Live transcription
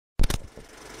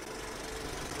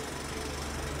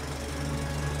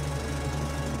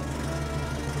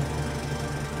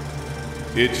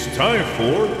It's time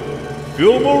for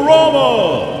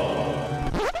Filmorama!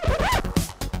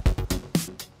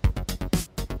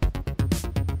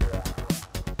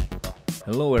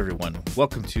 Hello everyone,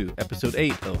 welcome to episode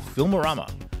 8 of Filmorama.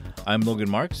 I'm Logan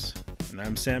Marks. And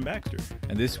I'm Sam Baxter.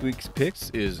 And this week's picks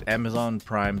is Amazon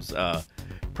Prime's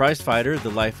Prizefighter,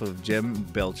 The Life of Jem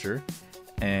Belcher,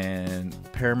 and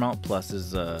Paramount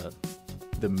Plus's The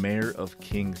Mayor of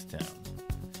Kingstown.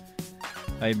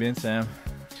 How you been, Sam?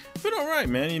 Been all right,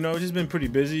 man. You know, just been pretty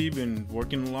busy. Been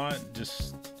working a lot.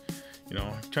 Just, you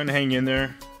know, trying to hang in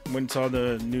there. Went and saw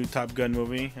the new Top Gun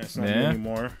movie. That's not new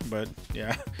anymore, but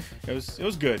yeah, it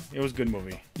was good. It was a good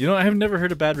movie. You know, I have never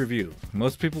heard a bad review.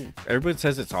 Everybody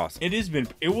says it's awesome.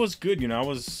 It was good. You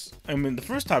know, I mean, the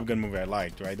first Top Gun movie I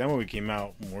liked, right? That movie came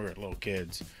out when we were little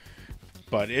kids,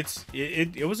 but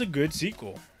it was a good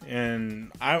sequel,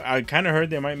 and I kind of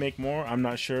heard they might make more. I'm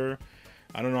not sure.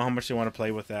 I don't know how much they want to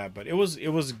play with that, but it was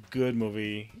a good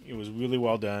movie. It was really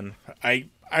well done. I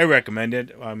recommend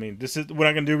it. I mean, we're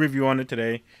not gonna do a review on it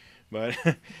today, but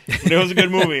it was a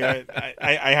good movie.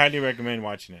 I highly recommend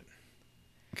watching it.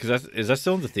 Because is that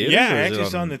still in the theaters? Yeah, actually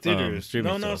still in the theaters.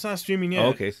 No, it's not streaming yet.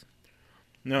 Oh, okay.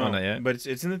 No, not yet. But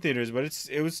it's in the theaters. But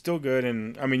it was still good,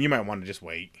 and I mean, you might want to just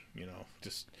wait. You know,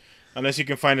 just unless you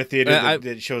can find a theater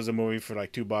that shows a movie for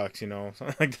like $2. You know,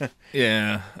 something like that.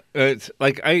 Yeah, it's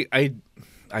like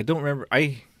I don't remember.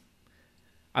 I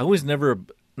was never,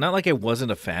 not like I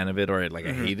wasn't a fan of it or like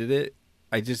I hated it.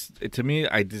 I just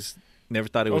never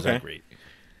thought it was that great.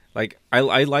 Like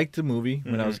I liked the movie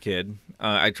when I was a kid.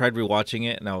 I tried rewatching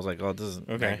it and I was like, oh, this isn't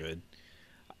that good.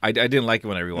 I didn't like it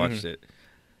when I rewatched it.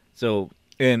 So,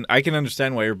 and I can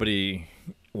understand why everybody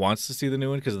wants to see the new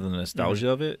one because of the nostalgia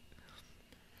of it.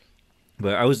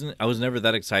 But I was never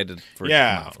that excited for it to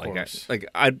come out. Of course.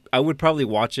 I would probably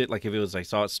watch it like if it was I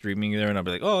saw it streaming there and I'd be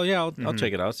like, oh yeah, I'll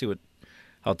check it out. I'll see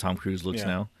how Tom Cruise looks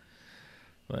now.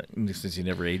 But since he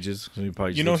never ages, so he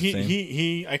probably just looks the same.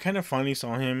 he I kind of finally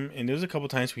saw him, and there was a couple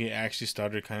times where he actually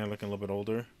started kind of looking a little bit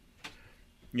older.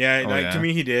 Yeah, to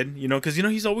me he did. You know, because you know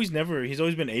he's always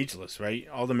been ageless, right?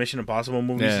 All the Mission Impossible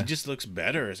movies, he just looks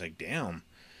better. It's like, damn,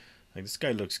 like this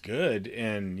guy looks good,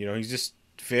 and you know he's just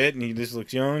fit and he just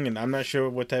looks young, and I'm not sure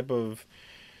what type of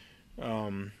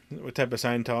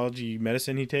Scientology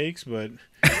medicine he takes, but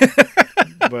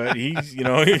he's, you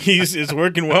know, it's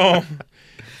working well.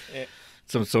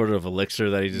 Some sort of elixir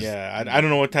that he just I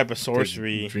don't know what type of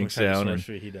sorcery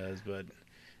he does, but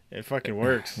it fucking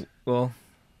works. Well,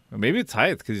 maybe it's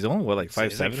height because he's only like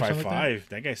 5'7", like 5'5".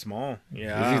 That guy's small.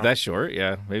 Yeah, is he that short?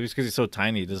 Yeah, maybe it's because he's so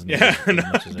tiny. He doesn't. Yeah,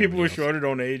 people who are shorter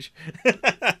don't age.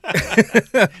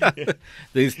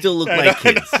 They still look like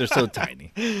kids. They're so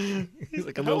tiny. He's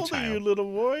like a little child. How old are you,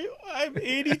 little boy? I'm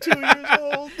 82 years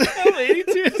old. I'm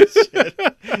 82.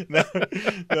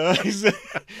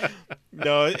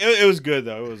 No, it was good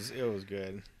though. It was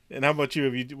good. And how about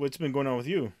you? What's been going on with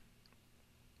you?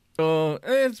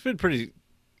 It's been pretty.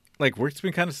 Like work's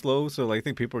been kind of slow, so like, I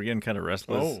think people are getting kind of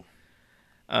restless.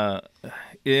 Yeah,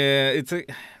 it's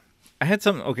like I had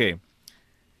some. Okay,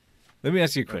 let me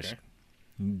ask you a question. Okay.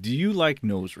 Do you like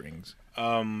nose rings?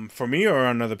 For me or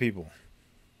on other people?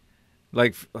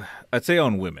 Like, I'd say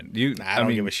on women. I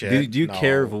don't give a shit. Do you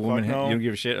care if a woman? No. You don't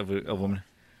give a shit of a woman?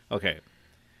 Okay.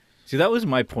 See, that was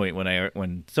my point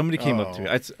when somebody came up to me.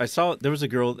 I saw there was a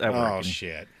girl at work. Oh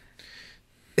shit.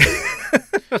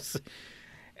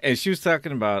 And she was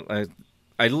talking about.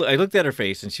 I looked at her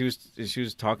face and she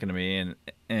was talking to me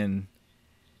and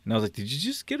I was like, "Did you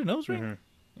just get a nose ring?"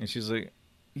 And she was like,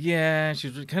 "Yeah." She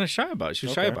was kind of shy about it. She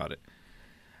was shy about it,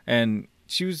 and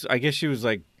I guess she was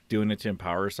like doing it to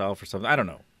empower herself or something. I don't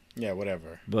know. Yeah,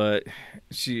 whatever. But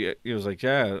it was like,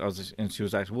 yeah. And she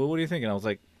was like, "Well, what do you think?" And I was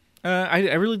like,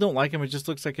 I really don't like him. It just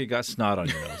looks like he got snot on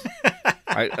your nose."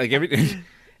 I like everything.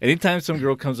 Anytime some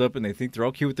girl comes up and they think they're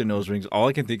all cute with their nose rings, all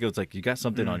I can think of is like, you got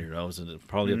something on your nose and it's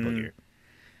probably a booger.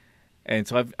 And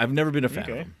so I've never been a fan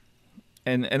of them.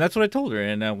 And that's what I told her.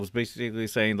 And I was basically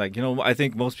saying, like, you know, I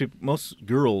think most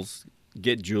girls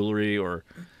get jewelry or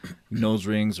nose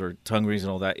rings or tongue rings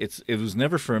and all that. It was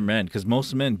never for men because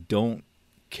most men don't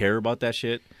care about that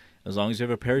shit. As long as you have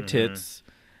a pair of tits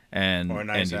and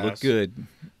you look good.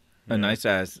 A nice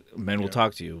ass, men will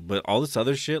talk to you. But all this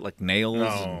other shit, like nails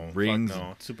and rings.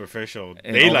 No, it's superficial.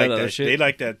 They like that. They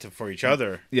like that for each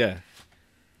other. Yeah.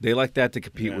 They like that to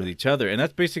compete with each other. And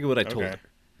that's basically what I told her.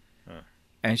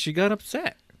 And she got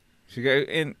upset. She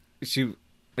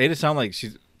made it sound like she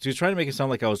was trying to make it sound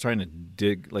like I was trying to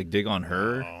dig on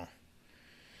her. Oh.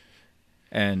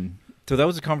 And so that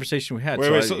was a conversation we had.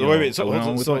 Wait.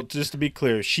 So just to be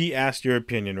clear, she asked your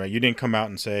opinion, right? You didn't come out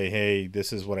and say, "Hey,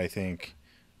 this is what I think."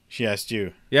 She asked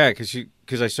you. Yeah,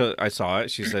 because I saw it.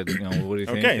 She said, what do you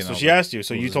think? Okay, And so I was she like, asked you.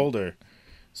 So you told her.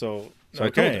 So So I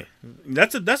told her.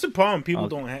 That's a problem people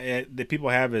Okay. don't that people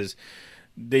have is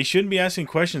they shouldn't be asking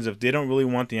questions if they don't really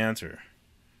want the answer.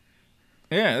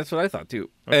 Yeah, that's what I thought too.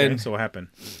 Okay, And so what happened?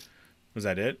 Was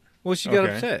that it? well, she got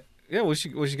Okay. upset. Yeah, she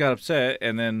got upset,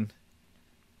 and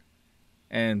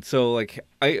so like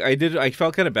I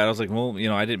felt kind of bad. I was like, well,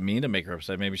 I didn't mean to make her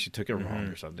upset. Maybe she took it wrong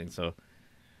or something. So,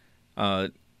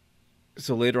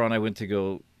 so later on, I went to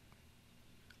go.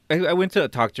 I went to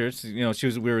talk to her.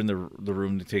 We were in the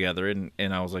room together, and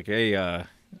I was like, hey, are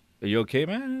you okay,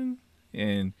 man?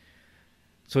 And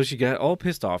so she got all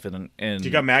pissed off and She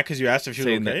got mad because you asked if she was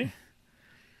saying okay. that,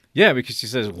 yeah, because she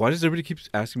says, why does everybody keep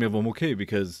asking me if I'm okay?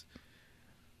 Because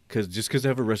just because I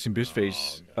have a resting bitch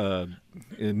face,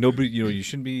 nobody, you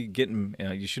shouldn't be getting,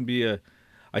 you shouldn't be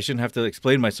I shouldn't have to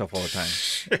explain myself all the time.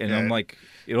 And I'm like,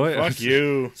 you know what? Fuck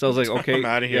you. So I was like, okay, I'm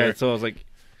outta here. Yeah. So I was like,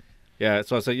 yeah.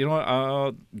 So I said, you know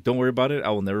what? Don't worry about it. I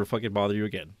will never fucking bother you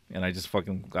again. And I just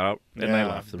fucking got out and I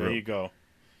left the room. There you go.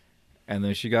 And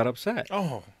then she got upset.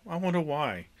 Oh, I wonder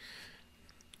why.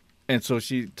 And so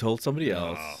she told somebody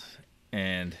else,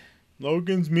 and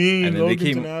Logan's mean. And then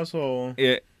Logan's an asshole.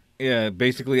 yeah.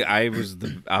 Basically, I'm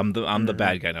the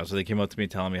bad guy now. So they came up to me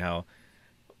telling me how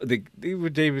they were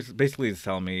basically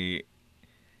telling me,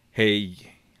 hey,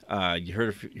 you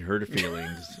hurt her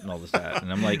feelings and all this that,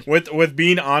 and I'm like, with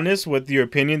being honest with your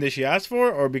opinion that she asked for,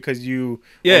 or because you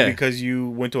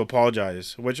went to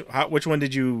apologize. Which one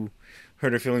did you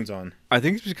hurt her feelings on? I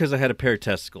think it's because I had a pair of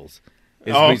testicles.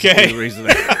 It's Okay. basically the reason.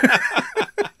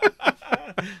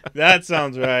 That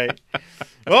sounds right.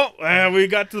 Well, we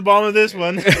got to the bottom of this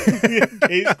one.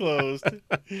 Case closed.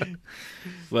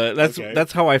 But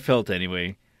that's how I felt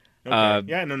anyway. Okay.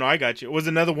 Yeah, no, I got you. Was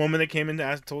another woman that came in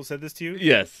and said this to you?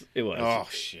 Yes, it was. Oh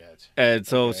shit. And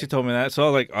so she told me that. So I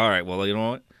was like, all right, well, you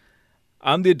know what?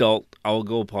 I'm the adult. I'll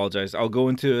go apologize. I'll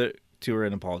go to her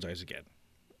and apologize again,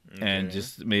 and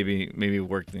just maybe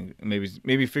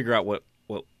figure out what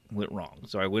went wrong.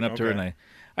 So I went up to her and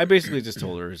I basically just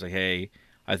told her, it's like, hey,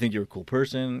 I think you're a cool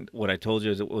person. What I told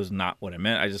you is it was not what I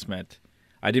meant.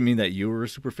 I didn't mean that you were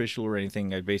superficial or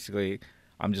anything.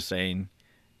 I'm just saying,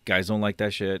 guys don't like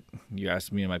that shit. You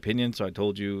asked me my opinion, so I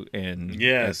told you. And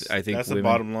yes, I think that's the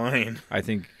bottom line. I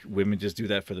think women just do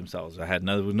that for themselves. I had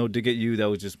no dig at you. That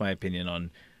was just my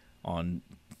opinion on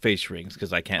face rings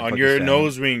because I can't on your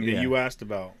nose ring that you asked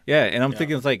about. Yeah, and I'm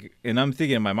thinking I'm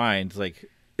thinking in my mind, it's like,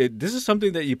 this is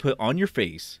something that you put on your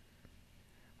face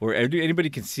where anybody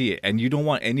can see it, and you don't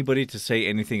want anybody to say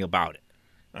anything about it.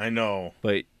 I know,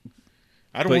 but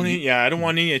I don't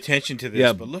want any attention to this.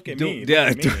 Yeah, but look at me.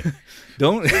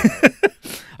 Don't.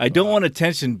 I don't want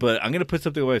attention, but I'm gonna put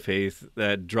something on my face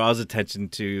that draws attention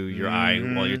to your eye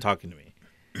while you're talking to me.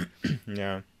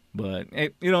 Yeah, but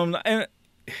and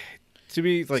to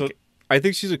be like, I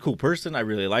think she's a cool person. I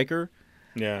really like her.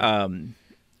 Yeah.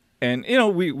 And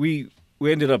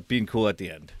we ended up being cool at the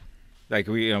end. Like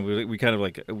we kind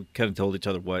of told each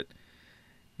other what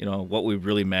we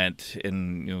really meant,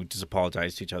 and just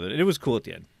apologized to each other. And it was cool at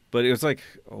the end. But it was like,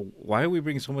 why are we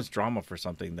bringing so much drama for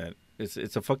something that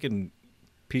it's a fucking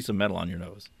piece of metal on your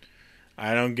nose?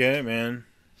 I don't get it, man.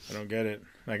 I don't get it.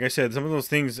 Like I said, some of those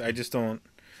things I just don't.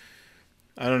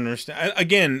 I don't understand.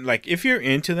 Again, like if you're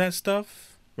into that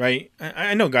stuff, right?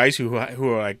 I know guys who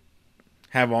are like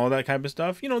have all that type of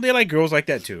stuff. They like girls like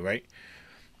that too, right?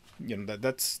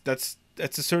 That's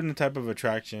a certain type of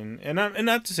attraction, and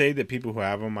not to say that people who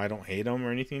have them, I don't hate them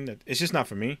or anything. That it's just not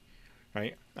for me,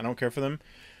 right? I don't care for them,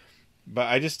 but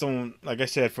I just don't. Like I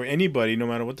said, for anybody, no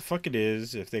matter what the fuck it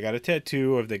is, if they got a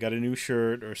tattoo or if they got a new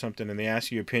shirt or something, and they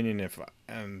ask you your opinion,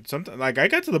 and something like I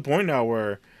got to the point now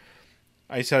where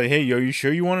I say, hey, yo, you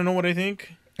sure you want to know what I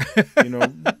think?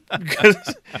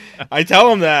 Because I tell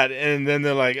them that, and then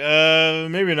they're like,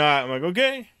 maybe not. I'm like,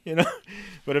 okay,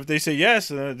 But if they say yes,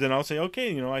 then I'll say,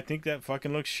 okay, I think that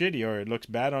fucking looks shitty, or it looks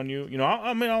bad on you.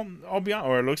 I'll be honest,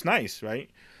 or it looks nice, right?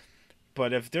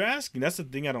 But if they're asking, that's the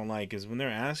thing I don't like, is when they're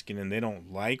asking and they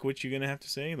don't like what you're gonna have to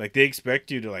say. Like they expect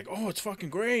you to like, oh, it's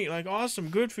fucking great, like awesome,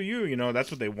 good for you.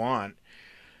 That's what they want.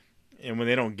 And when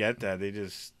they don't get that, they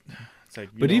just it's like.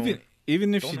 But even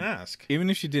if don't ask,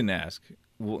 even if she didn't ask.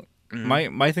 Well,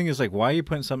 my thing is like, why are you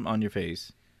putting something on your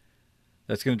face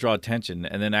that's going to draw attention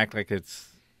and then act like it's...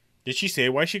 Did she say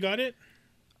why she got it?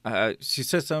 She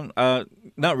said something.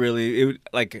 Not really.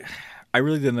 I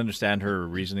really didn't understand her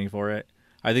reasoning for it.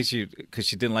 I think because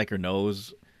she didn't like her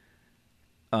nose.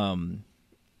 And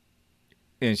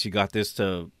she got this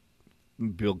to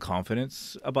build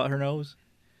confidence about her nose,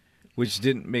 which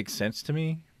didn't make sense to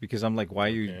me because I'm like, why are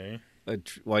you...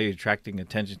 why you're attracting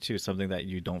attention to something that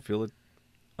you don't feel it.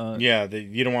 Yeah,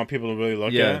 you don't want people to really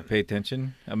look Yeah, at. pay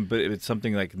attention. But if it's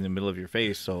something like in the middle of your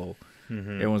face, so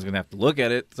Mm-hmm. everyone's gonna have to look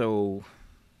at it. So,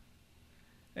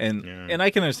 and I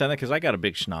can understand that because I got a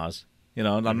big schnoz, you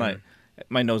know, and I'm not.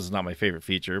 My nose is not my favorite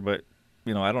feature, but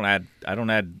you know, I don't add,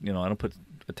 you know, I don't put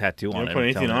a tattoo on it. You don't put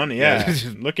anything on it. Yeah,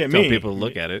 Yeah, look at tell me. people to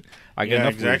look at it. I get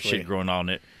enough weird shit growing on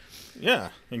it. Yeah,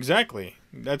 exactly.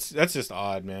 That's just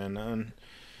odd, man.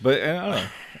 But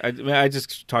I don't know. I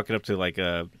just chalk it up to like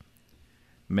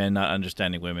men not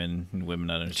understanding women and women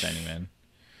not understanding men.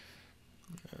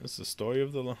 It's the story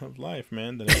of life,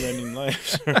 man. The never-ending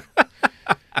life.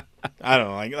 I don't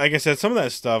know. Like I said, some of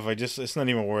that stuff, it's not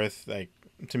even worth, like,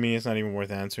 to me, it's not even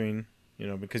worth answering. You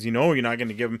know, because you know you're not going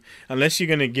to give them, unless you're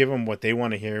going to give them what they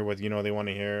want to hear, what you know they want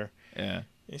to hear. Yeah,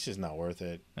 it's just not worth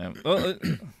it. Well,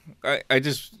 I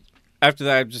just after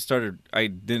that I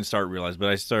didn't start realize, but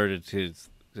I started to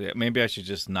maybe I should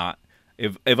just not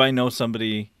if I know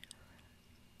somebody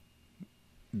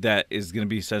that is going to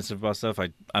be sensitive about stuff,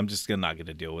 I'm just not going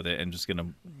to deal with it. I'm just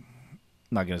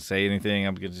not going to say anything.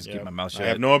 I'm going to just keep my mouth shut. I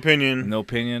have no opinion. No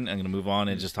opinion. I'm going to move on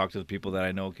and just talk to the people that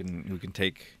I know who can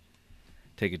take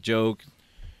a joke.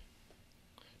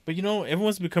 But you know,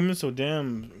 everyone's becoming so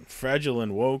damn fragile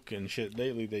and woke and shit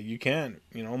lately that you can't.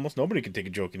 You know, almost nobody can take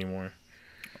a joke anymore.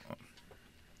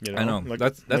 You know? I know.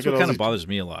 That's what kind of bothers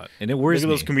me a lot, and it worries me.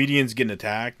 Look at those comedians getting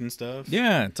attacked and stuff.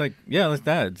 Yeah, it's like like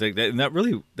that. It's like that, and that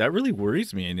really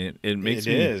worries me, and it makes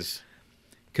me. It is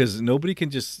because nobody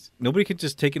can just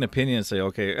take an opinion and say,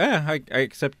 okay, I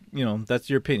accept. You know,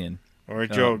 that's your opinion or a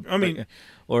joke. I mean,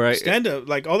 or stand up,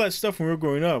 like all that stuff when we were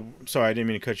growing up. Sorry, I didn't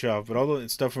mean to cut you off, but all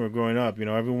that stuff when we were growing up, you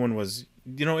know, everyone was,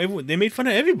 you know, they made fun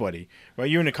of everybody. Right?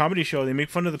 You're in a comedy show, they make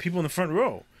fun of the people in the front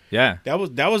row. Yeah, that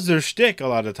was their shtick a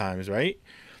lot of times, right?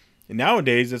 And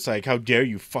nowadays, it's like, how dare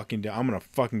you fucking I'm going to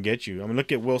fucking get you. I mean, look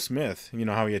at Will Smith. You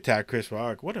know, how he attacked Chris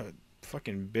Rock. What a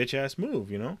fucking bitch-ass move,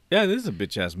 you know? Yeah, this is a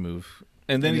bitch-ass move.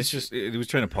 And then he was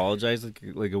trying to apologize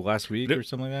like last week or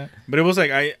something like that. But it was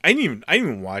like, I didn't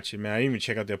even watch it, man. I didn't even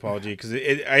check out the apology because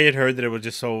I had heard that it was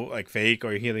just so like fake,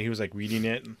 or he was like reading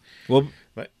it. Well,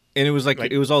 and it was like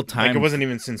it was all timed. Like it wasn't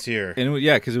even sincere. And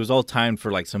because it was all timed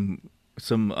for like some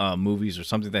movies or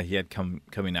something that he had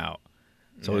coming out.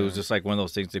 So it was just like one of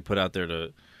those things they put out there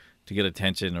to get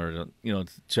attention or to, you know,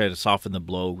 to try to soften the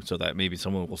blow so that maybe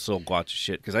someone will still watch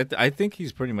shit. Because I think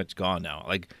he's pretty much gone now.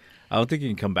 Like I don't think he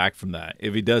can come back from that.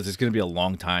 If he does, it's going to be a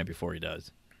long time before he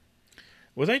does.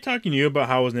 Was I talking to you about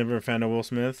how I was never a fan of Will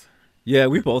Smith? Yeah,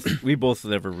 we both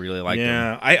never really liked him.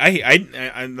 Yeah,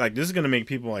 I like this is gonna make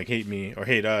people like hate me or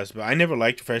hate us, but I never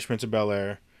liked Fresh Prince of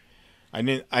Bel-Air. I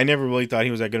never really thought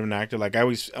he was that good of an actor. Like I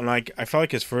felt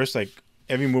like his first like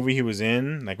every movie he was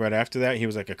in, like right after that, he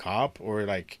was like a cop or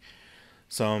like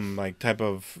some like type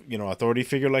of, you know, authority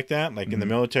figure like that, like in the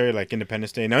military, like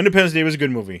Independence Day. Now Independence Day was a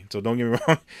good movie, so don't get me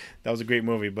wrong, that was a great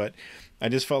movie. But I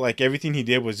just felt like everything he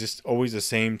did was just always the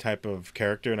same type of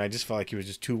character, and I just felt like he was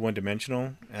just too one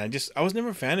dimensional. And I was never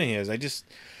a fan of his.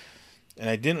 And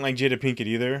I didn't like Jada Pinkett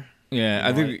either. Yeah,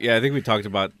 you know, I think we talked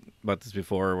about this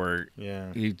before, where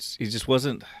he just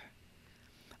wasn't.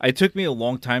 It took me a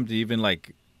long time to even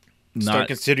like. Start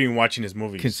considering watching his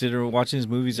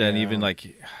movies. And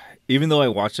even though I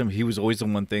watched them, he was always the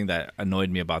one thing that annoyed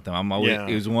me about them.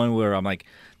 It was one where I'm like,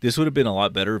 this would have been a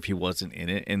lot better if he wasn't in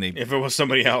it, and if it was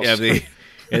somebody else. Yeah,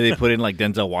 they put in like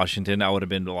Denzel Washington, I would have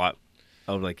been a lot.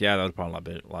 I was like, yeah, that would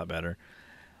probably a lot better.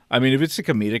 I mean, if it's a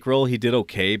comedic role, he did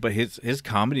okay, but his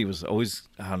comedy was always,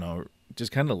 I don't know,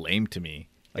 just kind of lame to me.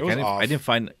 Like I didn't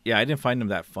find him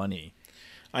that funny.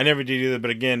 I never did either,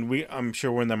 but again, I'm sure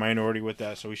we're in the minority with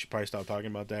that, so we should probably stop talking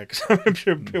about that because I'm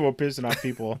sure people are pissing off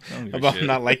people about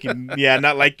not liking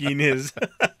his.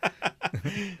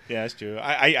 Yeah, that's true.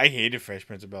 I hated Fresh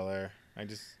Prince of Bel-Air.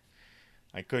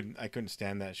 I couldn't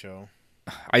stand that show.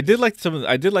 I did like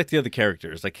the other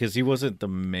characters, like because he wasn't the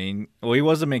main. Well, he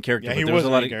was the main character. Yeah, but he there was a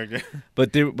the lot main of character.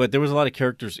 But there was a lot of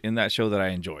characters in that show that I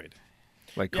enjoyed.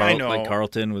 Like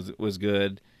Carlton was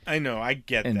good. I know, I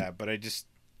get that, but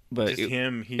he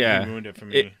ruined it for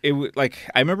me. It like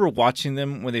I remember watching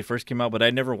them when they first came out, but I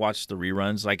never watched the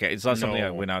reruns. Like it's not something I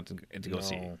went out to go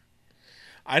see.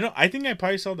 I think I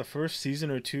probably saw the first season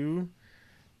or two,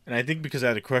 and I think because I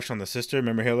had a crush on the sister.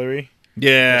 Remember Hillary?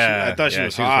 Yeah, I thought she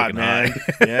was hot, man.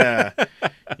 Yeah,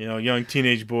 you know, young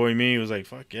teenage boy me was like,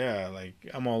 fuck yeah, like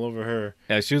I'm all over her.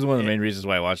 Yeah, she was one of the main reasons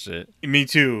why I watched it. Me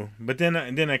too. But then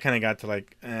I kind of got to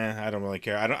like, I don't really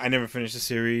care. I never finished the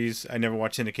series. I never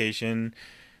watched syndication.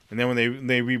 And then when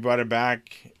they re-brought it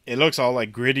back, it looks all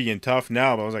like gritty and tough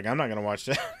now. But I was like, I'm not gonna watch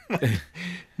that.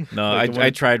 No, like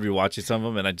I tried rewatching some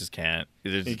of them, and I just can't.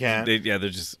 You can't. They're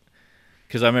just.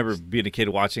 Because I remember being a kid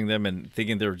watching them and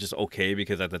thinking they were just okay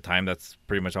because at the time that's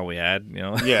pretty much all we had, you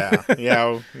know. Yeah.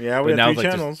 We had now, 3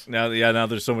 channels. Now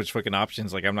there's so much fucking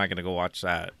options. Like I'm not gonna go watch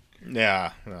that.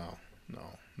 Yeah.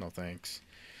 No, thanks.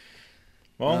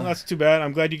 Well, that's too bad.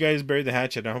 I'm glad you guys buried the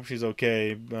hatchet. I hope she's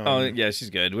okay. Oh yeah, she's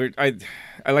good. I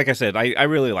like I said, I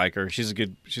really like her. She's a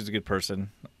good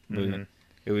person. Mm-hmm.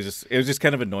 It was just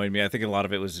kind of annoying me. I think a lot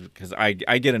of it was because I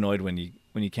get annoyed when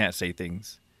you can't say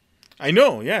things. I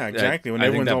know. Yeah, exactly. When I think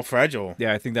everyone's that, all fragile.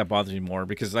 Yeah, I think that bothers me more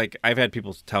because like I've had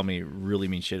people tell me really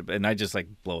mean shit, and I just like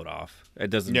blow it off. It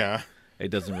doesn't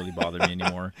really bother me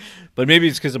anymore. But maybe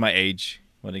it's because of my age.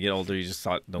 When I get older, you just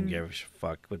don't give a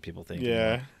fuck what people think.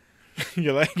 Yeah.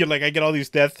 You're like I get all these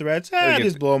death threats. I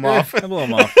just blow them off. I blow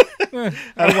them off.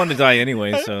 I don't want to die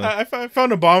anyway, so I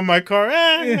found a bomb in my car.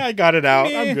 I got it out.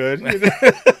 I'm good.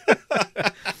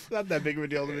 Not that big of a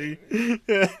deal to me.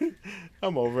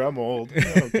 I'm over. I'm old. I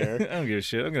don't care. I don't give a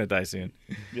shit. I'm gonna die soon.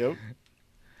 Yep.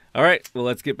 All right. Well,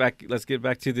 let's get back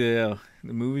to the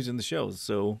movies and the shows.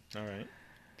 So. All right.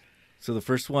 So the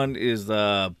first one is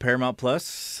Paramount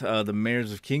Plus, The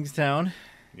Mayors of Kingstown.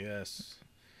 Yes.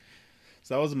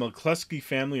 So that was a McCluskey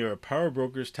family of power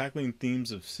brokers tackling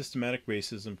themes of systematic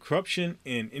racism, corruption,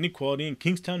 and inequality in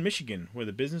Kingstown, Michigan, where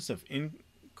the business of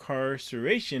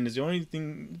incarceration is the only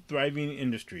thriving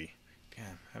industry.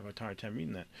 Damn, I have a hard time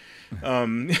reading that.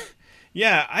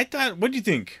 Yeah, I thought. What do you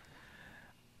think?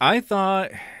 I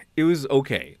thought it was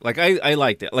okay. Like I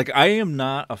liked it. Like I am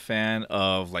not a fan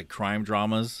of like crime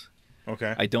dramas.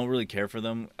 Okay. I don't really care for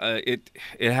them. It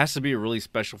has to be really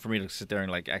special for me to sit there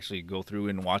and like actually go through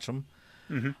and watch them.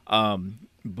 Mm-hmm.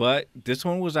 But this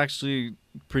one was actually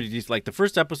pretty decent. Like the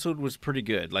first episode was pretty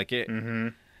good. Like it. Mm-hmm.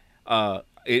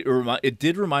 It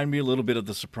did remind me a little bit of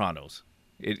The Sopranos.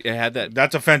 It had that.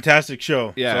 That's a fantastic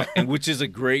show. Yeah, and which is a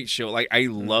great show. Like I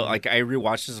love. Like I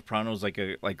rewatched The Sopranos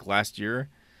like last year.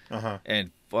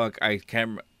 And fuck, I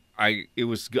can't. I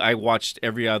watched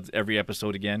every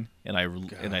episode again, and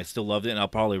I still loved it, and I'll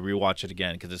probably rewatch it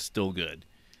again because it's still good.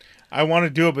 I want to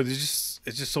do it, but it's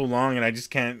just so long, and I just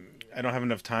can't. I don't have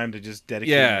enough time to just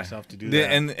dedicate myself to do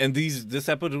that. And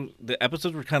the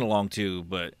episodes were kind of long too,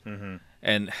 but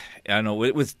and I don't know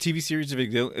with TV series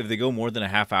if they go more than a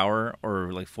half hour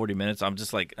or like 40 minutes, I'm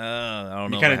just like I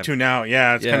don't know. You kind of tune out,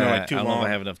 yeah. It's kind of like too long. I don't know if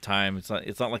I have enough time.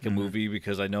 It's not like a movie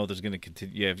because I know there's going to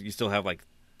continue. Yeah, you still have like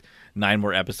 9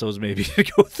 more episodes maybe to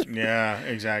go through. Yeah,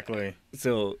 exactly.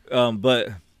 So, but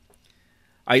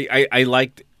I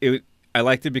liked it. I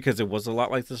liked it because it was a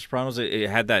lot like The Sopranos. It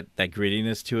had that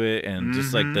grittiness to it, and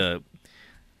just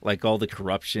like all the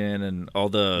corruption and all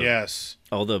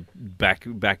the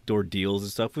backdoor deals and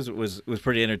stuff was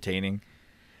pretty entertaining.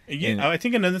 Yeah, I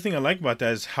think another thing I like about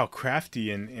that is how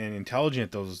crafty and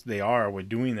intelligent they are with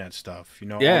doing that stuff. You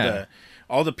know,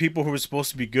 all the people who are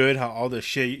supposed to be good, how all the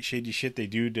shady shit they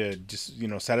do to just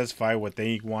satisfy what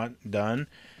they want done.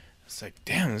 It's like,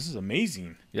 damn, this is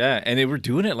amazing. Yeah, and they were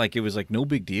doing it like it was like no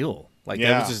big deal. Like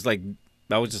that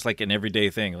was just like an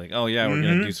everyday thing. Like, oh yeah, we're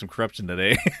gonna do some corruption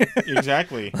today.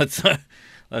 Exactly.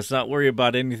 Let's not worry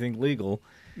about anything legal.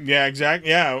 Yeah, exactly.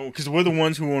 Yeah, because we're the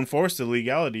ones who enforce the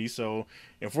legality. So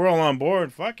if we're all on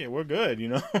board, fuck it, we're good. You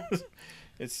know,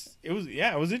 it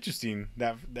was interesting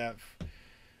that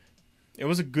it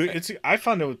was a good. I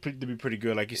found it to be pretty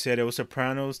good. Like you said, it was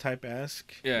Sopranos type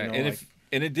esque. Yeah,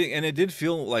 and it did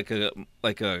feel like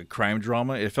a crime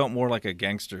drama. It felt more like a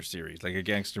gangster series, like a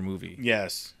gangster movie.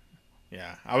 Yes.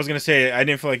 Yeah, I was gonna say I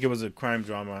didn't feel like it was a crime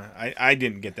drama. I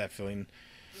didn't get that feeling.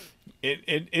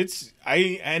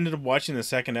 I ended up watching the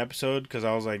second episode because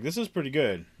I was like, this is pretty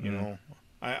good. You know,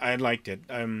 I liked it.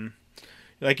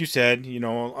 Like you said, a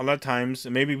lot of times,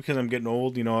 maybe because I'm getting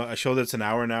old, a show that's an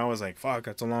hour now is like, fuck,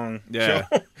 that's a long show.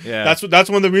 Yeah. That's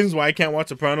one of the reasons why I can't watch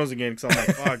Sopranos again, because I'm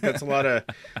like, fuck, that's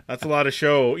a lot of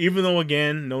show. Even though,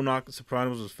 again, no knock,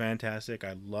 Sopranos was fantastic.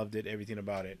 I loved it, everything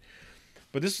about it.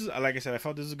 But this is, like I said, I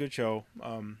felt this is a good show.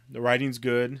 The writing's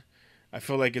good. I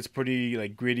feel like it's pretty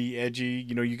like gritty, edgy.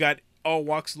 You got all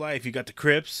walks of life. You got the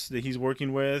Crips that he's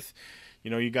working with.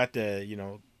 You got the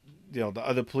the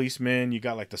other policemen. You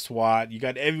got like the SWAT. You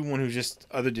got everyone who's just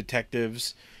other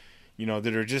detectives.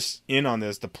 That are just in on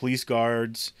this. The police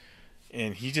guards,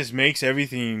 and he just makes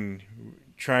everything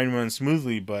try and run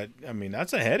smoothly. But I mean,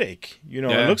 that's a headache.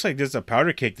 It looks like there's a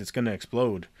powder cake that's gonna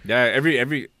explode. Yeah,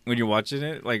 every when you're watching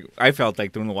it, like I felt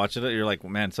like when watching it, you're like,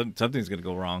 well, man, something's gonna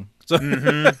go wrong. So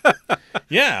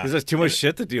yeah, there's too much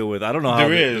shit to deal with. I don't know how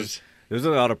there is. There's a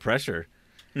lot of pressure.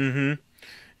 And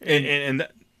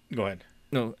go ahead.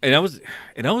 No, and I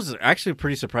was actually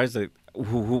pretty surprised that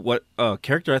what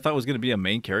character I thought was going to be a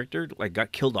main character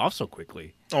got killed off so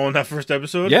quickly. Oh, in that first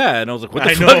episode? Yeah, and I was like, what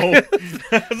the fuck? I know.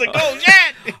 I was like, oh, yeah!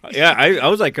 Yeah, I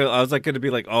was like going to be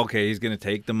like, okay, he's going to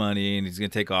take the money and he's going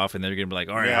to take off, and they're going to be like,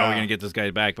 all right, how are we going to get this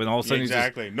guy back? But all of a sudden,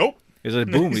 exactly. Nope. he's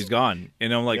like, boom, he's gone,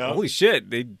 and I'm like, Yep. holy shit,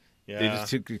 they Yeah.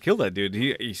 just killed that dude.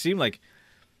 He seemed like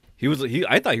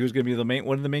I thought he was going to be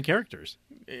one of the main characters.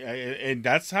 And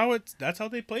that's how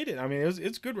they played it. I mean,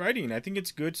 it's good writing. I think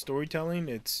it's good storytelling.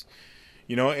 It's,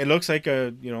 it looks like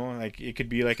like it could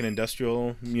be like an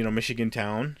industrial, Michigan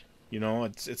town.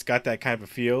 It's got that kind of a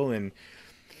feel. And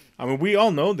I mean, we all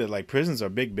know that like prisons are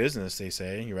big business. They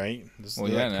say, right?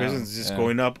 Prisons just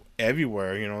going up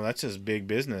everywhere. That's just big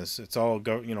business. It's all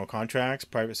contracts,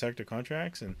 private sector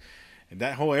contracts, and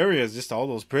that whole area is just all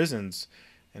those prisons.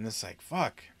 And it's like,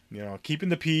 fuck, keeping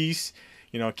the peace,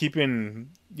 keeping,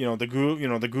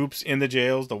 the groups in the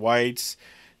jails, the whites,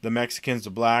 the Mexicans, the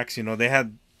blacks, they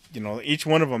had, each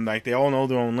one of them, like they all know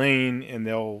their own lane, and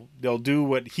they'll do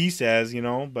what he says,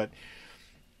 but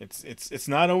it's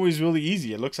not always really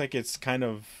easy. It looks like it's kind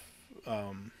of,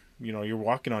 you're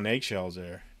walking on eggshells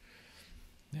there.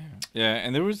 Yeah,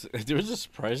 and there was a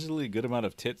surprisingly good amount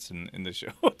of tits in the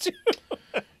show too.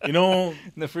 In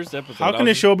the first episode, how can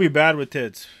a show be bad with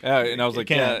tits? Yeah, and I was like,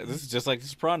 this is just like The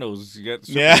Sopranos. You got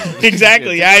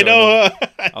exactly. Yeah, I know.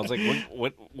 I was like,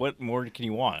 what more can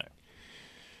you want?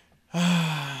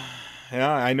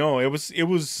 Yeah, I know. It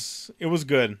was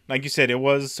good. Like you said, it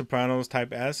was Sopranos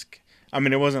type-esque. I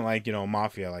mean, it wasn't like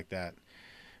mafia like that,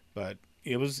 but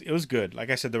it was good. Like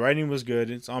I said, the writing was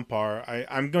good. It's on par.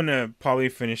 I'm gonna probably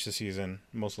finish the season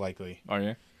most likely. Are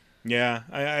you? Yeah,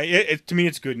 to me,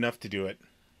 it's good enough to do it.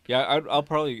 Yeah, I'll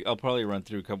probably run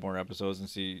through a couple more episodes and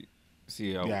see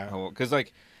how because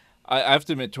like I have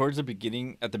to admit at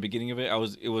the beginning of it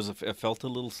it felt a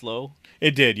little slow.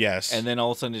 It did, yes. And then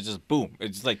all of a sudden it just boom, it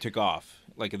just like took off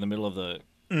like in the middle of the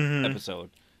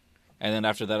episode. And then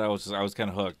after that I was kind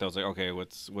of hooked. I was like, okay,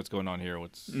 what's going on here?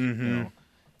 What's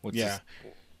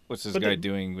what's this guy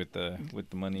doing with the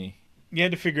money? You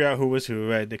had to figure out who was who,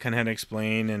 right? They kind of had to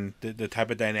explain and the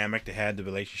type of dynamic they had, the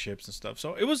relationships and stuff.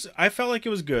 So I felt like it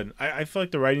was good. I felt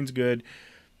like the writing's good.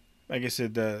 Like I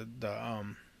said, the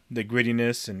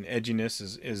grittiness and edginess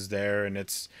is there, and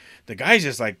it's the guy's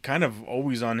just like kind of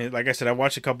always on it. Like I said, I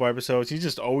watched a couple episodes. He's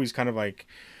just always kind of like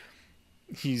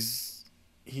he's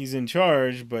in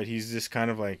charge, but he's just kind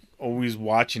of like always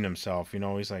watching himself.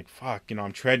 He's like, fuck, I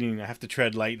have to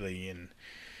tread lightly, and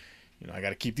I got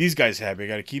to keep these guys happy. I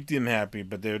got to keep them happy,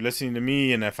 but they're listening to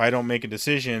me. And if I don't make a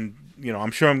decision, I'm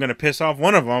sure I'm going to piss off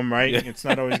one of them, right? Yeah. It's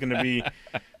not always going to be.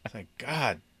 It's like,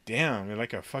 God damn, you're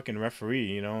like a fucking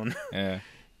referee, Yeah.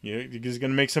 You're just going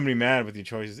to make somebody mad with your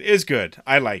choices. It's good.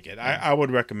 I like it. Yeah. I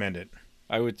would recommend it.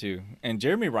 I would too. And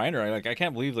Jeremy Renner, I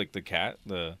can't believe like the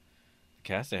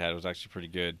cast they had was actually pretty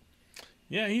good.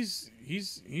 Yeah, he's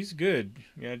good.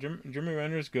 Yeah, Jeremy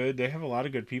Renner's good. They have a lot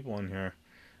of good people in here.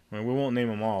 I mean, we won't name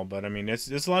them all, but I mean, it's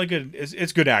a lot of good.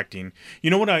 It's good acting.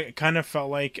 What I kind of felt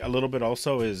like a little bit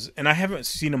also is, and I haven't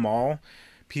seen them all.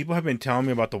 People have been telling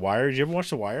me about The Wire. Did you ever watch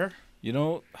The Wire?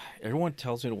 Everyone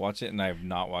tells me to watch it, and I have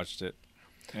not watched it.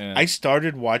 Yeah. I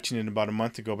started watching it about a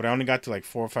month ago, but I only got to like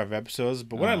 4 or 5 episodes.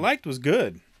 But what I liked was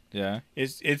good. Yeah.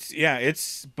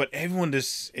 But everyone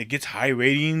it gets high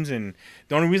ratings, and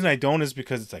the only reason I don't is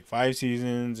because it's like 5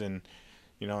 seasons and.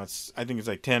 I think it's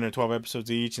like 10 or 12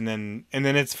 episodes each, and then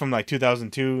it's from like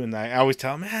 2002, and I always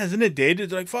tell them, man, isn't it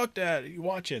dated? They're like, fuck that, you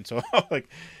watch it. So I'm like,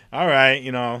 all right,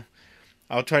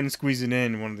 I'll try and squeeze it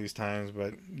in one of these times.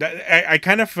 But I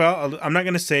kind of felt, I'm not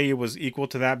going to say it was equal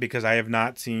to that because I have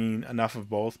not seen enough of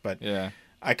both, but yeah,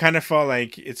 I kind of felt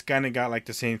like it's kind of got like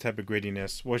the same type of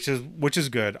grittiness, which is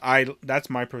good. That's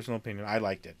my personal opinion. I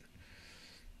liked it.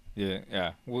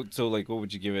 Yeah. Well, so like, what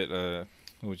would you give it?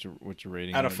 What's your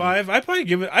rating? Out of 5, I'd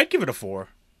give it a 4.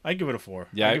 I'd give it a 4.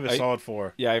 Yeah, I'd give it a solid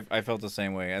 4. Yeah, I felt the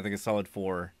same way. I think a solid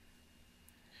 4.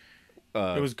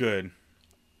 It was good.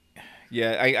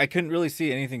 Yeah, I couldn't really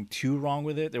see anything too wrong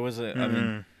with it. There was I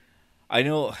mean, I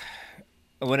know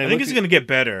when I think it's gonna get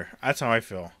better. That's how I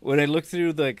feel. When I looked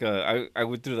through I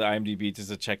went through the IMDb just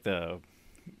to check the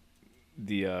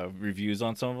reviews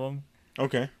on some of them.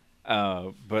 Okay.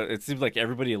 But it seemed like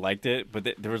everybody liked it. But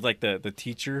there was like the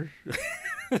teacher.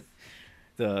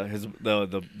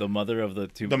 The mother of the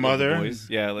two boys,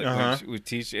 yeah, she would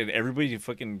teach, and everybody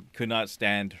fucking could not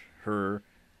stand her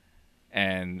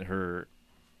and her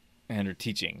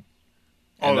teaching.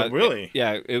 And really?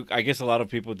 Yeah, I guess a lot of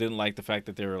people didn't like the fact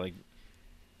that they were like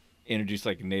introduced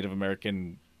like Native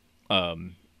American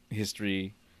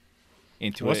history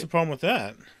into What's the problem with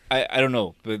that? I don't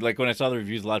know, but like when I saw the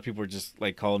reviews, a lot of people were just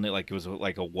like calling it like it was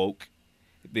like a woke.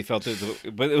 They felt it,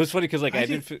 but it was funny because like I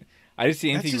didn't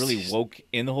see anything really woke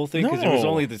in the whole thing because there was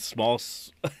only the small.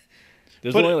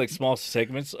 There's But only like small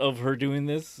segments of her doing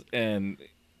this, and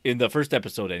in the first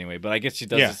episode anyway. But I guess she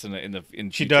does this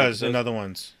in she future does in episodes. other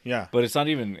ones. Yeah. But it's not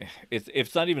even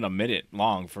it's not even a minute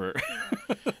long for.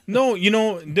 No,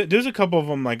 there's a couple of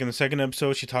them. Like in the second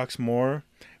episode, she talks more,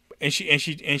 and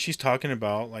she's talking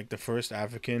about like the first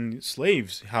African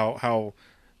slaves, how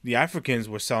the Africans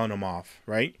were selling them off,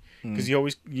 right? Because you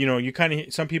always, you kind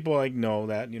of some people like know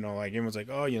that, like everyone's like,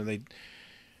 oh, they,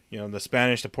 the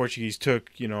Spanish, the Portuguese took,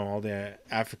 all the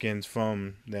Africans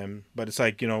from them, but it's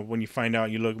like, when you find out,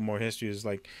 you look at more history, it's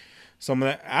like some of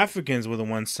the Africans were the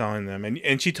ones selling them,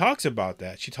 and she talks about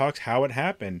that. She talks how it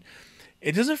happened.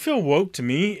 It doesn't feel woke to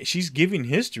me. She's giving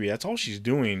history. That's all she's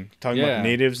doing. Talking about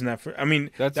natives and that. I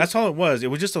mean, that's all it was.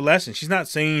 It was just a lesson. She's not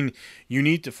saying you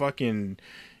need to fucking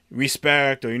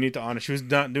respect or you need to honor. She was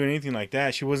not doing anything like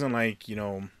that. She wasn't like,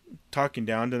 talking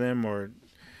down to them, or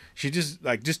she just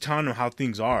telling them how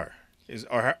things are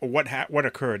or what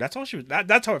occurred. That's all she was.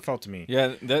 That's how it felt to me.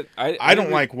 Yeah, I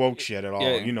don't like woke shit at all.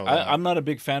 Yeah, I'm not a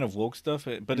big fan of woke stuff,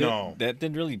 but no, that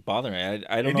didn't really bother me.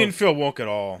 I don't. It didn't feel woke at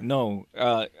all. No,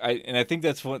 I think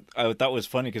that's what I thought was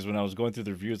funny, because when I was going through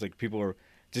the reviews, like people were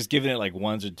just giving it like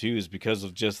 1s or 2s because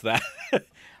of just that.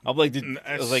 I'm like,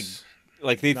 I was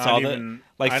like they saw that.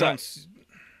 Like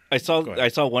I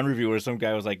saw one review where some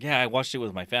guy was like, "Yeah, I watched it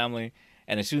with my family,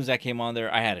 and as soon as that came on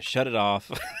there, I had to shut it off."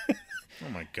 Oh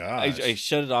my god! I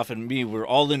shut it off, and we're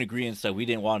all in agreement that we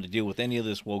didn't want to deal with any of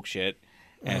this woke shit,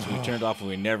 and so we turned off and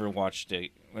we never watched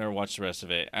it. We never watched the rest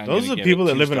of it. Those are the people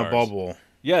that live in a bubble.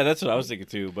 Yeah, that's what I was thinking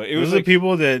too. But those are the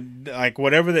people that like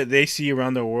whatever that they see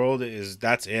around the world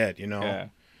that's it. Yeah.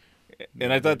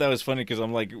 And I thought that was funny because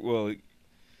I'm like, well,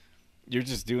 you're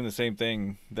just doing the same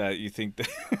thing that you think that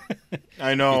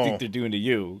I know you think they're doing to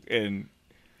you,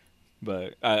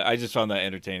 but I just found that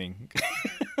entertaining.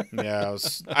 Yeah,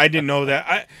 I didn't know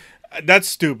that. That's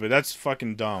stupid. That's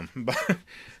fucking dumb.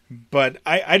 But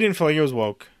I didn't feel like it was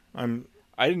woke. I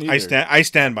didn't either. I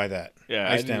stand by that.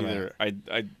 Yeah, I didn't either.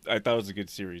 I thought it was a good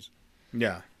series.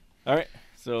 Yeah. All right.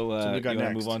 So we you want got to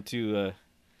next. move on to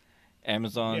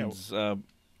Amazon's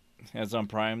Amazon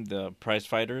Prime, the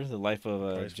Prizefighter, the life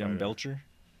of Jim Belcher.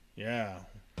 Yeah.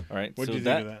 All right. What so did you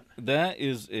think of that? That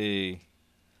is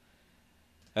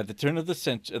at the turn of the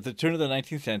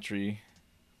 19th century,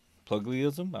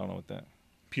 pugilism. I don't know what that.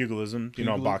 Pugilism.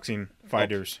 Boxing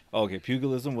fighters. Oh, okay.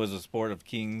 Pugilism was a sport of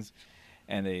kings,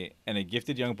 and a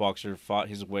gifted young boxer fought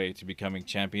his way to becoming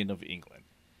champion of England.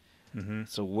 Mm-hmm.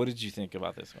 So, what did you think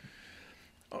about this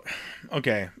one?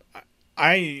 Okay,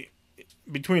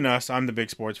 between us, I'm the big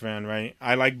sports fan, right?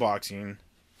 I like boxing,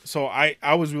 so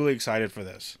I was really excited for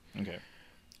this. Okay.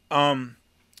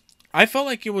 I felt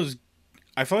like it was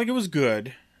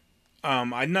good.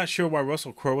 I'm not sure why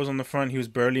Russell Crowe was on the front. He was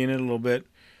barely in it a little bit.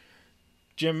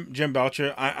 Jim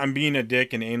Belcher, I'm being a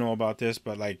dick and anal about this,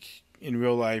 but like in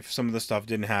real life, some of the stuff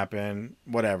didn't happen.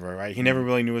 Whatever, right? He never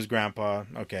really knew his grandpa.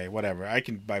 Okay, whatever. I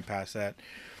can bypass that.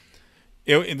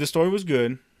 The story was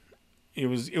good. It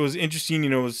was interesting.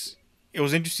 It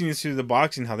was interesting to see the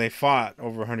boxing, how they fought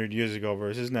over 100 years ago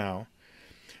versus now.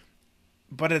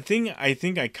 But a thing I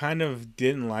think I kind of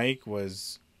didn't like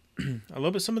was a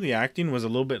little bit. Some of the acting was a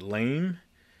little bit lame.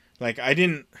 Like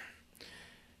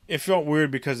it felt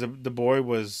weird because the boy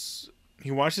he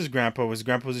watched his grandpa. His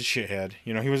grandpa was a shithead.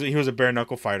 He was a bare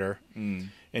knuckle fighter, and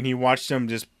he watched him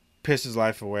just piss his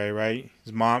life away. Right,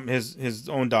 his mom, his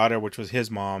own daughter, which was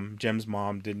his mom, Jim's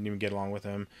mom, didn't even get along with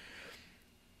him.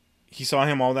 He saw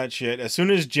him all that shit. As soon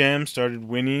as Jim started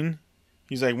winning,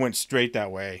 he's like went straight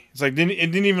that way. It's like it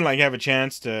didn't even like have a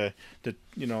chance to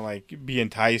like be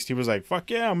enticed. He was like, fuck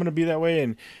yeah, I'm gonna be that way,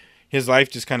 and his life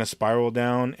just kind of spiraled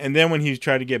down. And then when he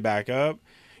tried to get back up,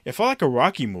 it felt like a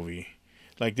Rocky movie.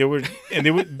 Like they would.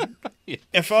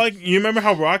 It felt like, you remember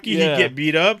how Rocky he'd get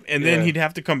beat up and then he'd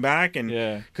have to come back, and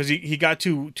because he got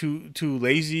too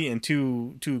lazy and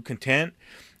too content,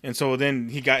 and so then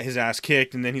he got his ass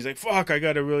kicked, and then he's like, fuck, I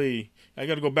gotta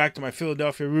go back to my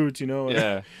Philadelphia roots,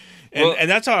 Yeah.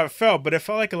 And that's how it felt. But it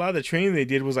felt like a lot of the training they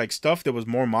did was like stuff that was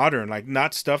more modern, like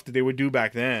not stuff that they would do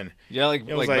back then. Yeah, like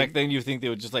back then, you think they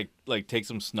would just like take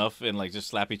some snuff and like just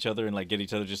slap each other and like get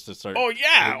each other just to start. Oh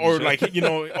yeah, or like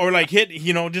or like hit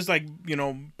just like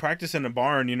practice in a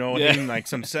barn, hitting like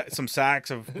some sacks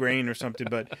of grain or something.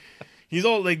 But he's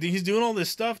doing all this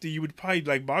stuff that you would probably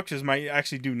like boxers might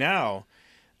actually do now.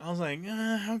 I was like,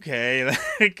 okay,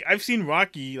 like I've seen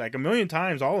Rocky like a million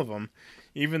times, all of them.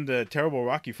 Even the terrible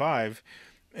Rocky 5,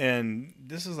 and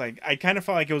this is like I kind of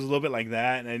felt like it was a little bit like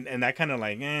that, and that kind of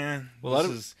like Well,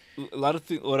 a lot of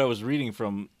what I was reading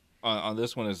from on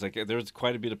this one is like there's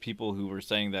quite a bit of people who were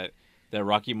saying that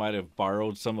Rocky might have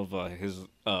borrowed some of his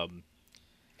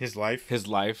his life. his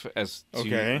life as to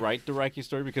Okay. write the Rocky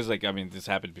story because, like, I mean, this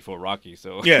happened before Rocky,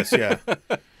 so Yes, yeah,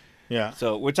 yeah.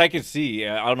 so which I can see.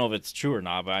 I don't know if it's true or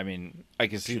not, but I mean, I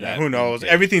can see that. Who being the knows?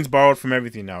 case. Everything's borrowed from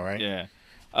everything now, right? Yeah.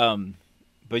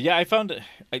 But yeah, I found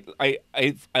I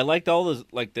liked all the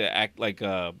like the act like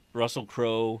Russell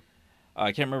Crowe.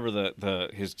 I can't remember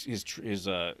his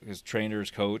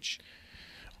trainer's coach.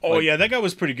 Oh Like, yeah, that guy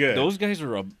was pretty good. Those guys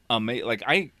were amazing. Like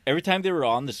every time they were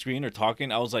on the screen or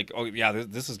talking, I was like, oh yeah,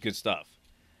 this is good stuff.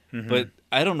 Mhm. But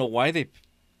I don't know why they.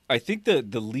 I think the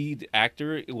lead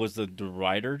actor was the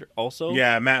writer also.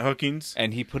 Yeah, Matt Hookins.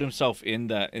 And he put himself in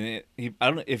that. And I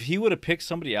don't know if he would have picked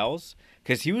somebody else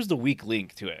because he was the weak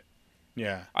link to it.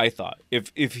 Yeah. I thought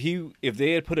if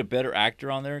they had put a better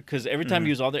actor on there, because every time he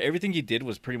was on there, everything he did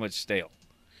was pretty much stale.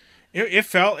 He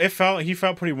felt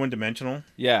pretty one dimensional.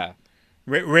 Yeah,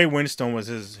 Ray Winstone was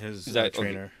his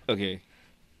trainer. Okay.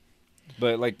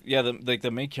 But like, yeah,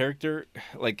 the main character,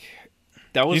 like,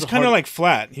 that was He's kind of like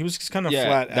flat. He was kind of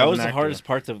flat. That was the hardest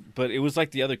part but it was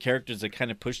like the other characters that kind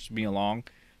of pushed me along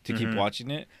to keep watching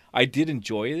it. I did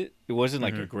enjoy it. It wasn't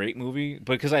like a great movie,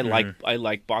 but because I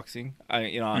like boxing,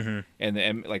 and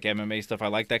like MMA stuff. I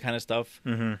like that kind of stuff.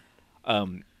 And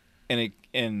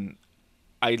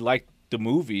I liked the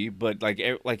movie, but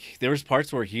like there was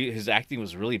parts where his acting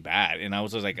was really bad, and I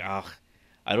was just like, ugh,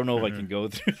 I don't know if I can go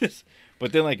through this.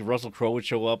 But then like Russell Crowe would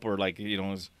show up, or like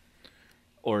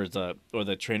or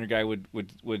the trainer guy would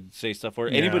say stuff, or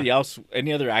anybody else,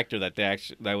 any other actor that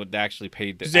would actually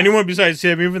paid. Does anyone besides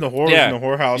him, even the whore in the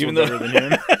whorehouse, even was better than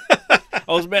him?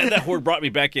 I was mad that whore brought me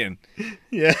back in.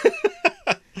 Yeah.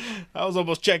 I was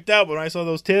almost checked out when I saw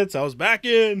those tits. I was back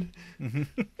in.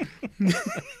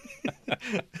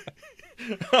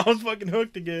 I was fucking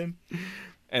hooked again.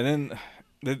 And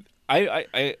then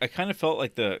I kind of felt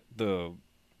like the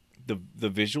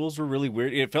visuals were really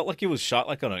weird. It felt like it was shot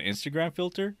like on an Instagram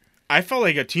filter. I felt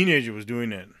like a teenager was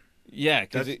doing it. Yeah,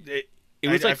 because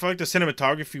I felt like the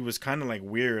cinematography was kind of like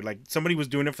weird. Like somebody was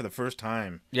doing it for the first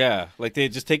time. Yeah, like they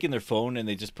had just taken their phone and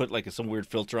they just put like some weird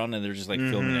filter on and they're just like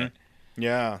filming it.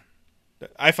 Yeah,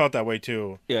 I felt that way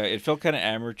too. Yeah, it felt kind of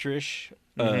amateurish.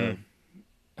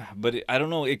 But I don't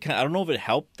know. I don't know if it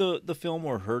helped the film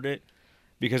or hurt it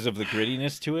because of the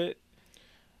grittiness to it.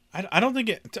 I don't think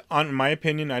it. On my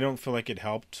opinion, I don't feel like it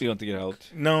helped. You don't think it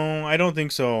helped? No, I don't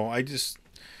think so. It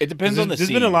depends on the scenes.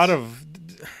 There's been a lot of.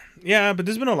 Yeah, but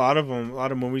there's been a lot of them. A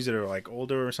lot of movies that are like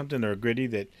older or something that are gritty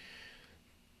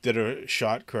that are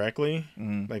shot correctly.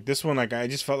 Like this one, like I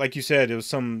just felt like you said it was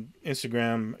some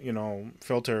Instagram,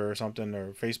 filter or something,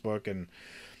 or Facebook, and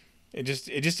it just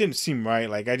didn't seem right.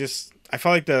 Like I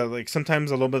felt like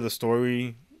sometimes a little bit of the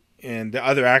story and the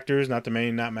other actors, not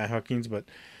Matt Hookins, but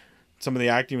some of the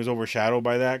acting was overshadowed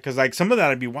by that. Because like some of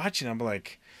that I'd be watching, I'm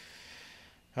like,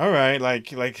 all right,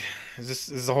 like is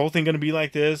the whole thing gonna be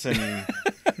like this? And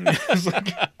it's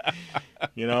like,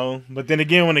 But then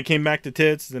again, when it came back to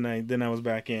tits, then I was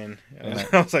back in. I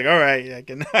was like, all right, I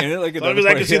can. As long as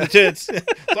I can see the tits, as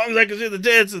long as I can see the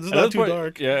tits, it's not too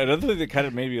dark. Yeah, another thing that kind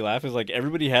of made me laugh is like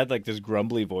everybody had like this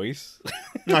grumbly voice.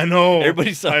 I know.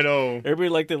 I know. Everybody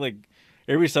liked it like.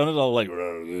 Everybody sounded all like.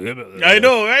 I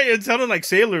know, right? It sounded like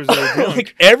sailors.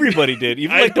 Like everybody did,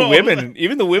 even like the women.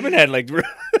 Even the women had like.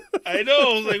 I know.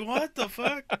 I was like, what the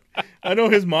fuck? I know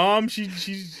his mom.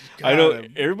 She's. God, I know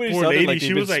everybody sounded lady, like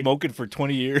they've been like, smoking for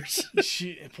 20 years.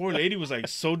 Poor lady was like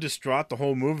so distraught the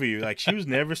whole movie. Like she was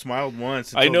never smiled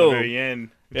once until I know. the very end.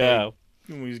 Yeah,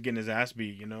 when he was getting his ass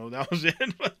beat, that was it.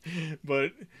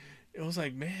 But it was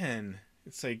like, man,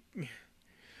 it's like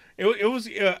it was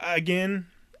again.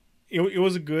 It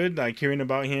was good, like hearing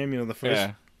about him. The first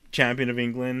champion of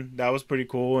England. That was pretty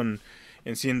cool, and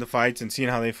seeing the fights and seeing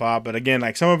how they fought. But again,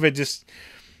 like some of it just.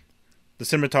 The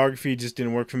cinematography just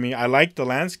didn't work for me. I liked the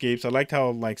landscapes. I liked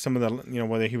how like some of the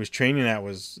whether he was training at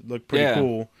looked pretty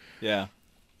cool. Yeah.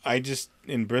 I just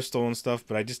in Bristol and stuff,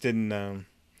 but I just didn't.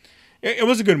 It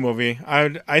was a good movie.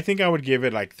 I think I would give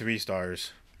it like 3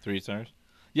 stars. 3 stars.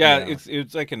 Yeah,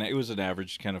 it's like it was an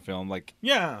average kind of film. Like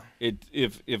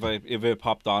if it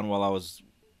popped on while I was,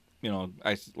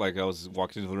 I was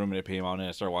walking into the room and it came on and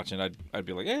I started watching, I'd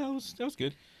be like, yeah, that was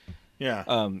good. Yeah.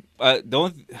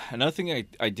 Another thing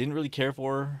I didn't really care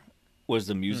for was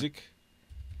the music.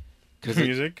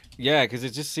 Music? Yeah, because it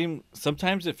just seemed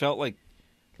sometimes it felt like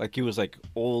it was like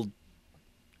old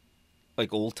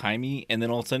timey, and then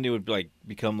all of a sudden it would like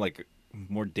become like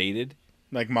more dated,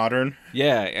 like modern.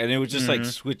 Yeah, and it would just like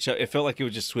switch up. It felt like it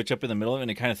would just switch up in the middle,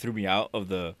 and it kind of threw me out of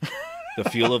the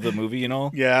feel of the movie.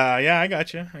 Yeah, I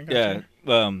got you.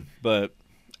 But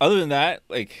other than that,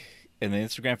 like, and the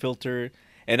Instagram filter.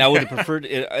 And I would have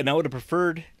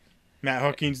preferred. Matt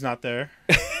Hookins not there.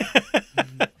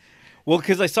 Well,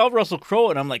 because I saw Russell Crowe,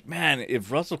 and I'm like, man,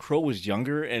 if Russell Crowe was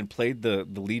younger and played the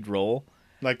lead role,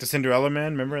 Like the Cinderella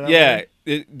Man, remember that?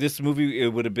 yeah, this movie it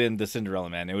would have been the Cinderella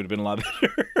Man. It would have been a lot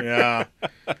better. Yeah.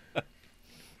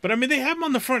 But I mean, they have him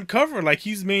on the front cover, like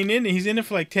he's he's in it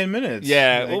for like 10 minutes.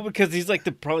 Yeah, like, well, because he's like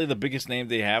probably the biggest name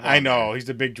they have. I know he's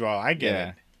the big draw. I get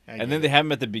it. And then they have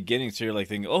him at the beginning, so you're like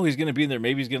thinking, oh, he's gonna be in there.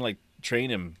 Maybe he's gonna like train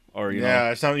him, or you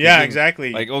know,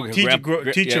 exactly. Like, oh, teach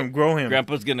him, grow him.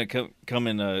 Grandpa's gonna come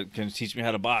and can teach me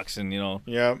how to box, and you know,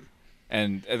 yeah.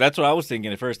 And that's what I was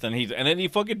thinking at first. And then he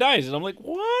fucking dies, and I'm like,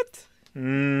 what?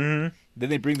 Mm-hmm. Then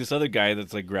they bring this other guy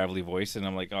that's like gravelly voice, and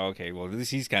I'm like, oh, okay, well, at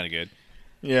least he's kind of good.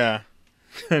 Yeah.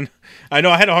 And I know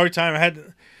I had a hard time.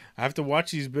 I have to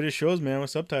watch these British shows, man,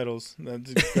 with subtitles.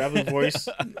 That's gravelly voice.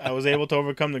 I was able to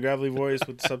overcome the gravelly voice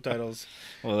with the subtitles.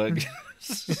 Well, I'm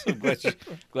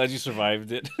glad you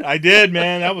survived it. I did,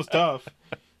 man. That was tough.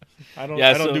 I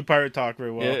don't do pirate talk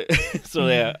very well. Yeah, so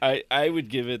yeah, I would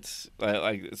give it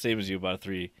like same as you, about a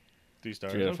 3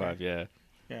 stars. 3 out of 5. Yeah.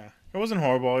 Yeah. It wasn't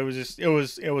horrible. It was just it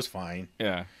was fine.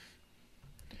 Yeah.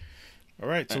 All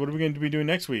right. So what are we going to be doing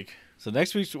next week? So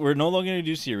next week we're no longer going to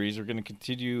do series. We're going to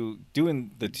continue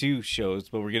doing the 2 shows,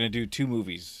 but we're going to do 2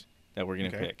 movies that we're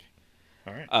going to pick.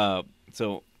 All right.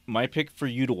 So my pick for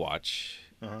you to watch,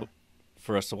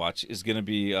 for us to watch, is going to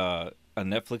be a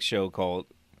Netflix show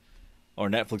or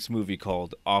Netflix movie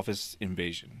called Office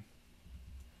Invasion.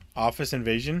 Office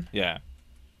Invasion? Yeah.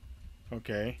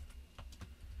 Okay.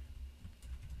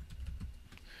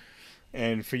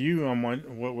 And for you,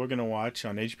 what we're gonna watch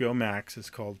on HBO Max is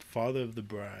called Father of the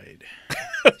Bride.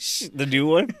 The new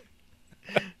one?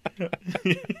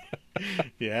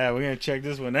 Yeah, we're gonna check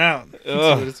this one out. See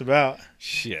what it's about.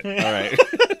 Shit. All right.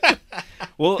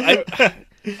 Well,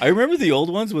 I remember the old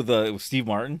ones with Steve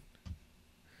Martin.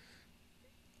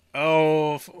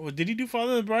 Oh, did he do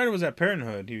Father of the Bride, or was that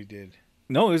Parenthood he did?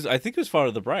 No, I think it was Father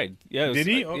of the Bride. Yeah. Did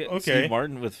he? Okay. Steve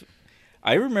Martin with.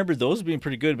 I remember those being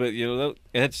pretty good, but you know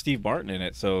it had Steve Martin in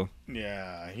it, so.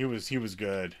 Yeah, he was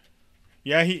good.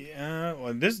 Yeah,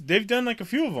 they've done like a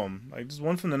few of them. Like this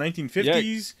one from the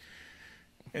 1950s,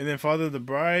 and then Father of the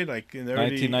Bride, like in the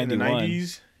early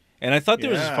 90s. And I thought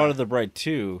there was Father of the Bride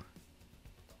 2.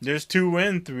 There's 2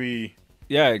 and 3.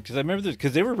 Yeah, because I remember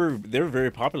because they were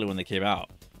very popular when they came out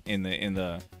in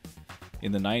the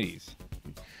 90s.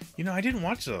 You know, I didn't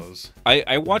watch those.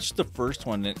 I watched the first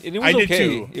one, and it was I okay. did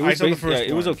too. It was I saw the first one.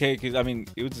 It was okay because I mean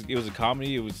it was a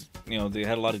comedy. It was they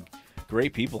had a lot of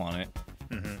great people on it.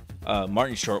 Mm-hmm.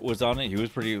 Martin Short was on it. He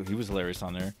was hilarious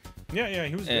on there. Yeah,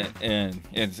 he was good.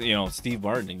 And Steve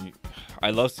Martin. I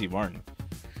love Steve Martin.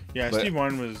 Yeah, Steve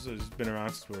Martin has been around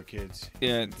since we were kids.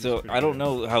 Yeah, so I don't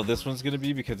know how this one's gonna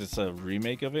be because it's a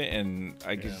remake of it, and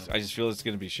I just feel it's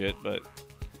gonna be shit. But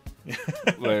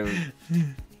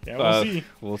yeah, we'll see.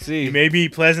 We'll see. You may be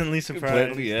pleasantly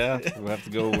surprised. Yeah, we'll have to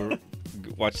go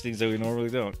watch things that we normally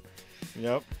don't.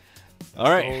 Yep. All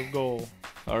right. Whole goal.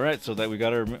 All right, so that we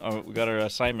got our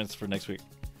assignments for next week.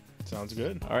 Sounds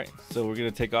good. All right, so we're gonna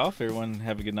take off. Everyone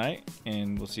have a good night,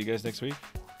 and we'll see you guys next week.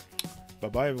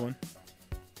 Bye-bye, everyone.